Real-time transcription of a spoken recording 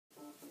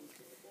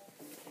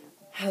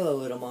Hello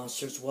little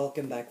monsters,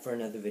 welcome back for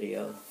another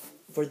video.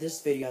 For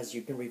this video, as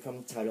you can read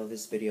from the title of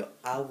this video,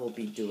 I will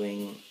be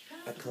doing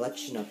a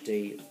collection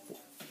update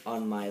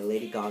on my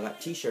Lady Gaga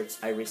t-shirts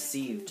I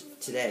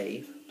received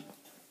today.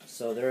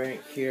 So they're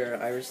here.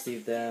 I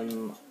received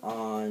them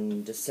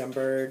on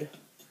December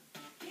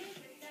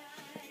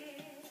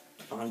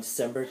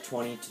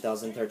 20,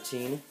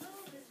 2013.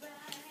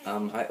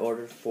 I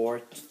ordered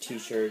 4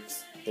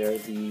 t-shirts. They're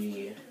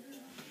the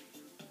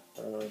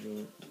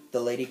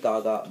Lady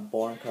Gaga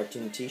Born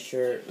cartoon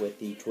t-shirt with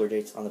the tour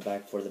dates on the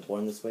back for the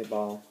Born This Way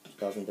ball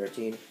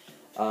 2013.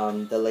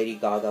 The Lady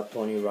Gaga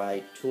Pony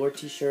Ride tour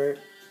t-shirt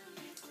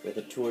with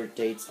the tour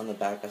dates on the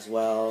back as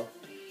well.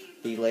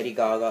 The Lady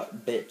Gaga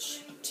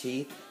Bitch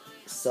Teeth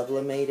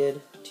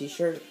Sublimated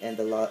t-shirt and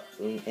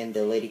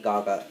the Lady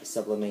Gaga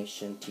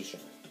Sublimation t-shirt.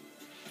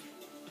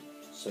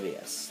 So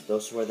yes,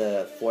 those were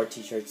the 4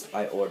 t-shirts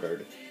I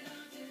ordered.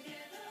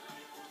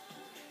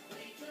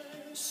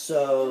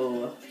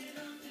 So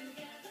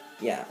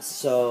yeah,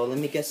 so let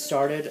me get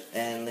started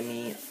and let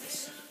me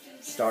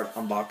start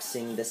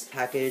unboxing this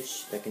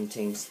package that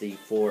contains the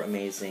 4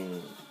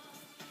 amazing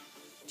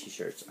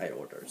t-shirts I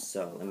ordered.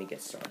 So let me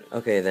get started.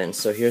 Okay then,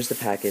 so here's the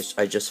package.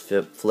 I just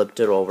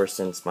flipped it over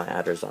since my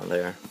adder's on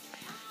there.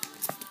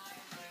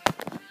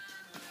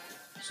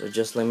 So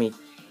just let me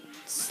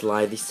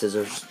slide these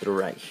scissors through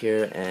right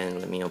here and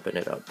let me open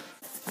it up.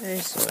 Okay,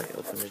 so I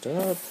open it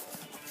up.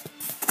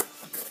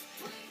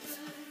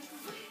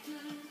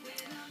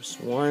 There's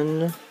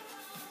one.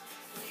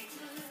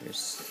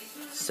 Here's the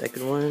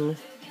second one,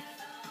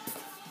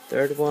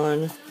 third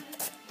one,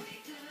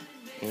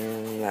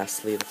 and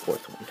lastly the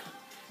 4th one.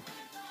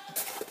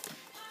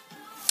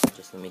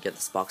 Just let me get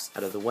this box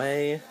out of the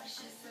way.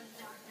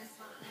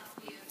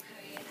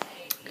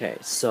 Okay,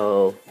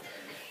 so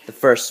the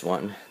first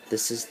one,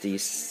 this is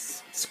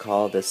it's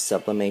called the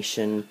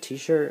Sublimation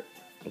t-shirt,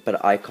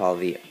 but I call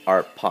the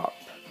ARTPOP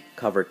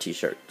cover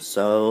t-shirt.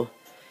 So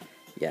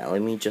yeah,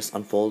 let me just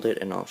unfold it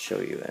and I'll show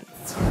you it.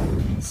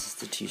 This is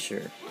the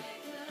t-shirt.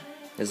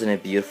 Isn't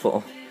it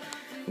beautiful?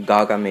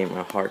 Gaga made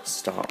my heart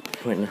stop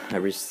when I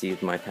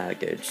received my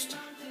package.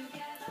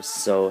 I was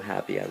so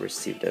happy I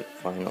received it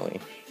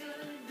finally.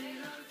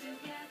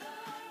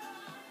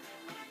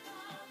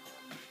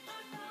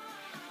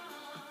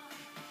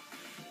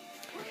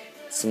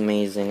 It's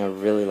amazing. I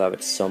really love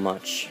it so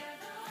much.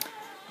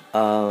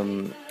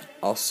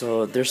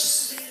 Also,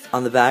 there's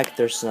on the back.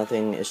 There's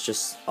nothing. It's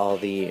just all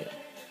the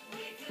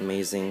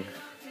amazing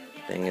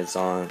thing is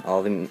on.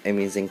 All the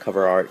amazing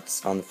cover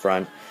arts on the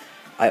front.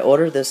 I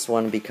ordered this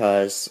one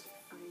because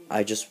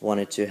I just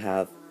wanted to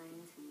have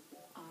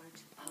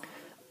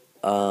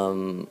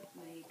a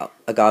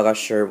Gaga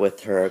shirt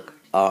with her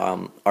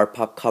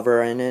ARTPOP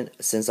cover in it,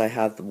 since I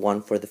have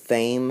one for the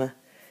Fame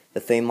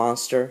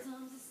monster,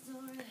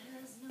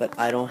 but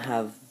I don't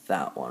have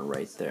that one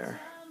right there.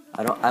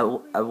 I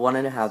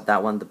wanted to have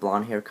that one, the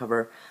blonde hair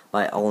cover,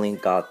 but I only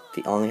have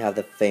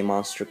the Fame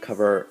monster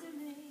cover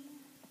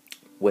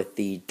with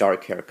the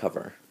dark hair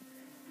cover.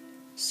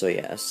 So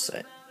yes.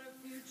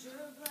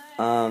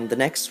 The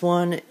next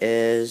one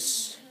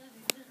is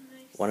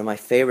one of my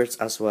favorites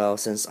as well,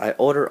 since I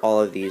ordered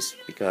all of these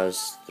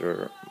because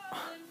I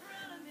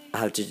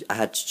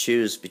had to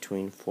choose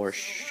between 4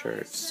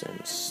 shirts,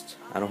 since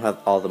I don't have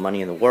all the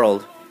money in the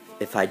world.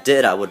 If I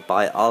did, I would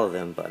buy all of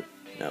them, but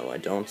no, I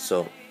don't.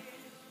 So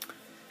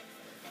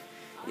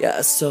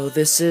yeah, so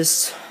this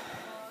is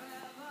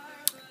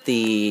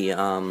the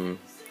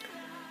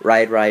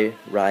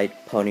Ride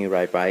Pony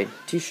Ride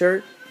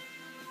t-shirt.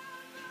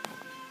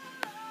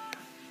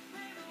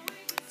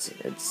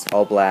 It's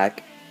all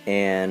black,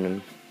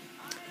 and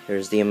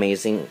there's the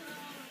amazing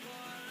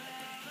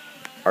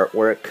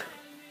artwork.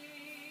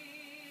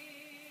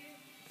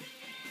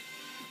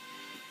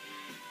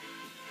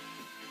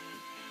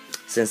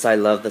 Since I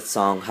love the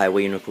song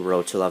Highway Unicorn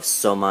Road to Love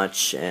so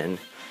much, and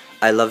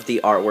I love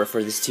the artwork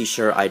for this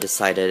t-shirt, I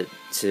decided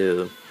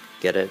to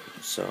get it,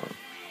 so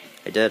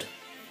I did.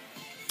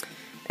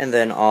 And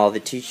then all the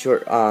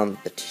t-shirts,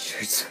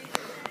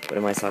 what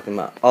am I talking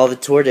about? All the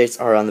tour dates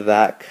are on the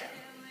back.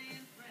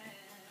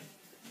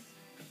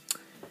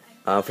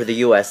 For the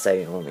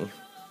USA only.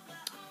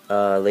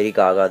 Lady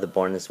Gaga, the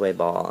Born This Way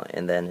ball,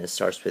 and then it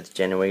starts with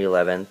January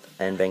 11th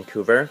in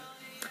Vancouver.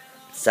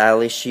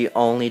 Sadly, she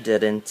only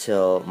did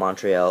until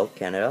Montreal,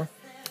 Canada,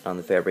 on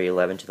the February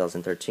 11,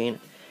 2013.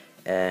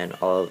 And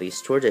all of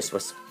these tour dates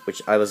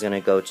which I was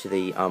gonna go to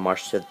the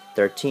March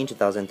 13,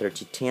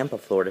 2013 Tampa,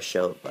 Florida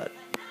show, but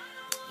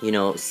you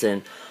know,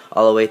 since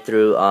all the way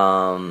through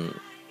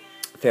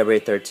February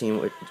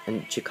 13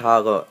 in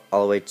Chicago,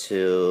 all the way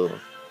to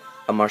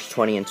March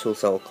 20 in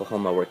Tulsa,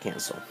 Oklahoma were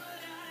canceled.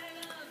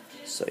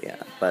 So yeah,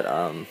 but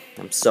I'm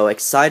so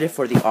excited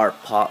for the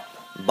ARTPOP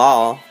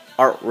ball,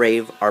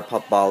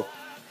 ARTPOP ball.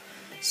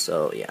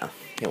 So yeah,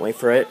 can't wait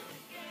for it.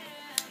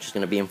 Just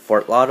gonna be in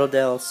Fort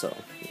Lauderdale, so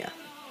yeah.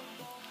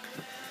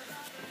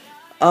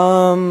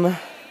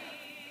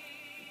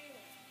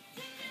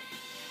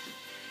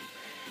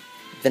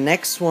 The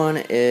next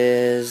one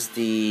is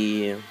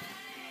the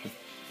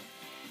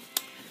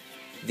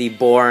the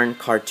Born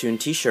cartoon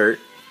t-shirt.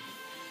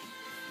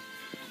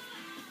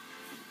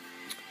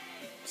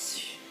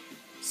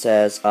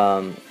 Says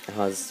it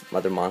has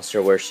Mother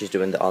Monster where she's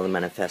doing all the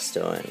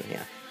manifesto, and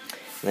yeah.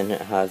 And then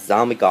it has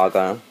Zombie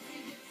Gaga,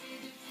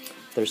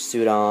 their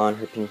suit on,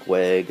 her pink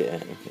wig,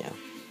 and yeah,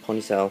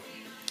 ponytail.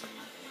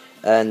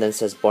 And then it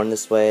says Born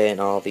This Way and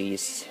all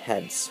these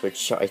heads,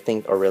 which I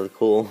think are really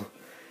cool.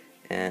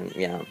 And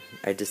yeah,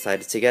 I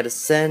decided to get it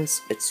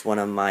since it's one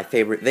of my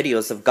favorite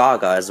videos of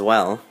Gaga as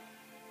well.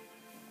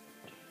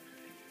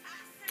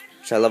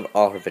 Which I love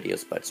all her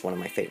videos, but it's one of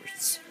my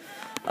favorites.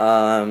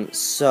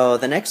 So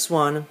the next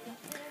one,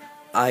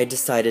 I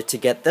decided to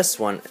get this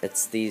one.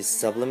 It's the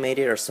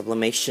Sublimated or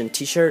Sublimation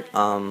t-shirt.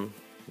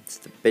 It's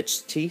the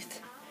bitch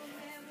teeth.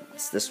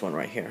 It's this one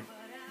right here.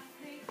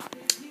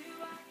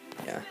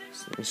 Yeah,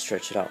 so let me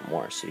stretch it out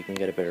more so you can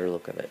get a better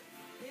look of it.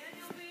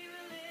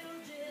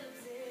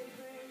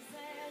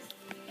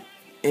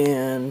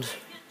 And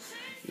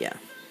yeah.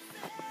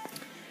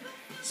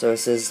 So it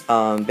says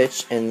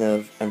bitch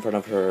in front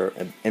of her,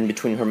 in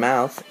between her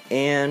mouth,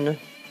 and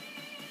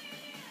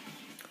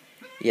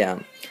yeah,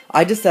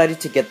 I decided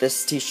to get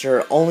this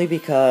t-shirt only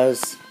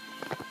because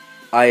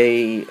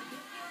I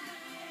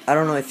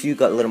don't know if you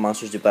got Little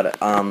Monsters do, but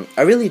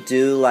I really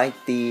do like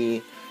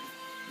the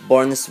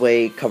Born This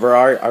Way cover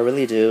art. I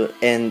really do,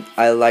 and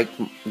I like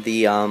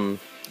the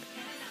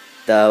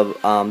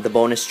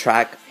bonus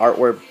track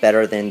artwork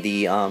better than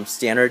the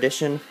standard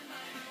edition.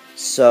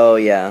 So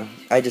yeah,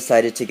 I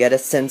decided to get it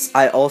since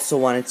I also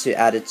wanted to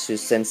add it to,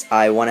 since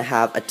I want to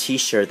have a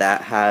t-shirt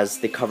that has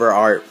the cover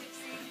art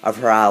of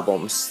her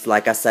albums.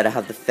 Like I said, I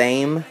have the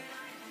Fame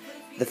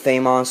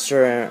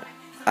Monster,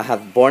 I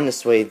have Born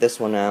This Way, this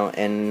one now,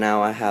 and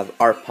now I have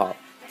ARTPOP,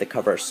 the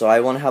cover. So I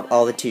want to have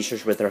all the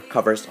t-shirts with their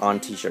covers on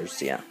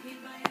t-shirts, yeah.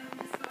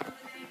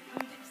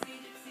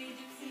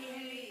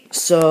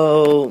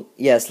 So,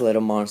 yes,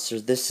 Little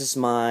Monsters, this is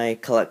my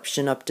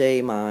collection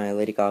update, my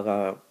Lady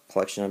Gaga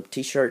collection of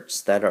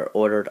t-shirts that are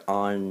ordered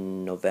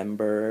on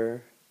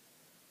November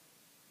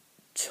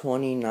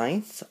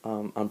 29th,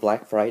 on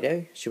Black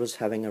Friday. She was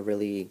having a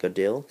really good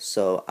deal,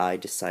 so I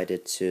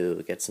decided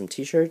to get some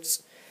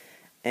t-shirts,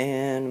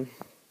 and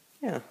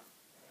yeah.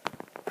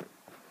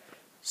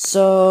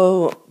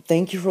 So,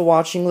 thank you for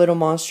watching, Little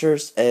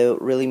Monsters.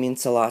 It really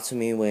means a lot to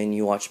me when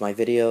you watch my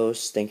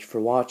videos. Thank you for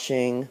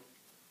watching.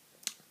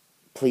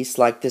 Please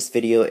like this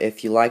video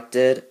if you liked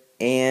it,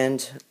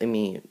 and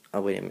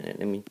oh wait a minute,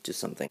 let me do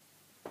something.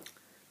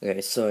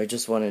 Okay, so I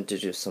just wanted to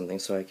do something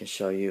so I can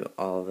show you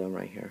all of them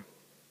right here.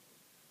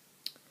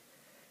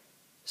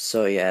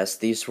 So yes,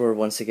 these were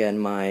once again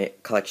my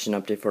collection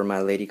update for my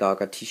Lady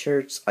Gaga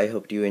t-shirts. I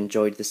hope you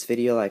enjoyed this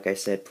video. Like I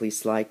said,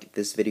 please like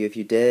this video if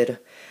you did.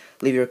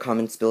 Leave your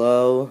comments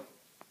below,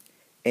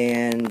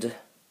 and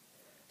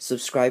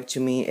subscribe to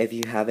me if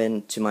you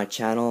haven't to my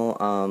channel.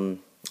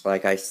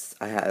 Like I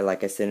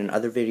said in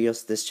other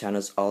videos, this channel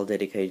is all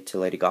dedicated to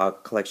Lady Gaga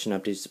collection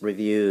updates,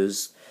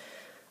 reviews,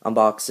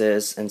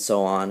 unboxes, and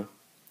so on,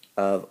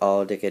 of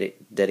all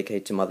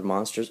dedicated to Mother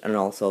Monsters. And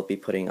also I'll be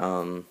putting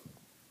her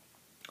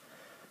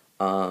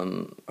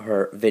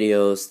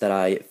videos that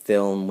I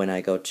film when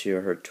I go to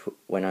her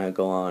when I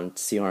go on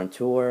to see her on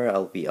tour.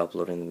 I'll be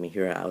uploading them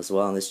here as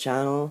well on this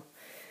channel.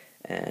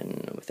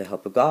 And with the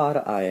help of God,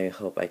 I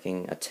hope I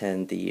can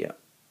attend the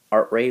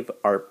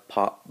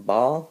ARTPOP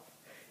ball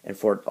in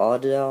Fort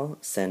Lauderdale,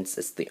 since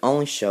it's the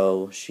only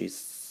show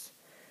she's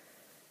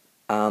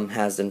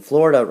has in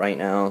Florida right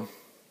now.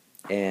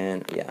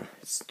 And yeah,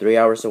 it's 3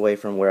 hours away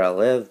from where I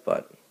live,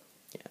 but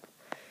yeah,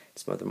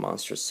 it's Mother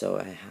Monsters,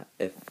 so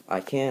if I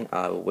can,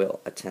 I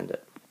will attend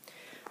it.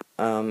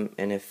 And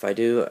if I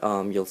do,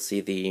 you'll see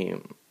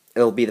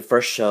it'll be the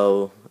first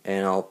show,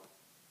 and I'll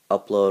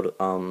upload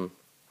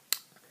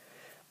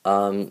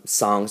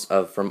songs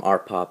from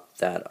ARTPOP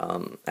that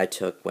I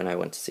took when I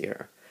went to see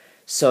her.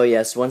 So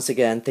yes, once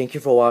again, thank you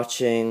for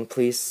watching.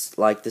 Please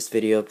like this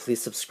video,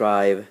 please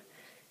subscribe,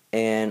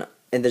 and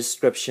in the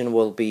description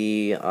will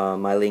be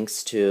my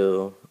links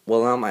to,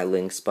 well, not my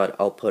links, but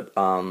I'll put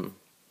I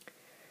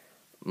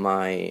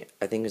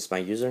think it's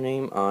my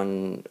username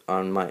on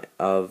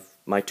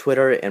my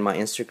Twitter and my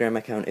Instagram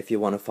account if you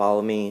want to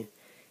follow me.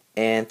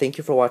 And thank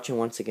you for watching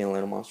once again,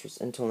 Little Monsters.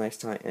 Until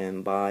next time,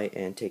 and bye,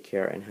 and take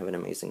care, and have an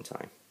amazing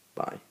time.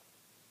 Bye.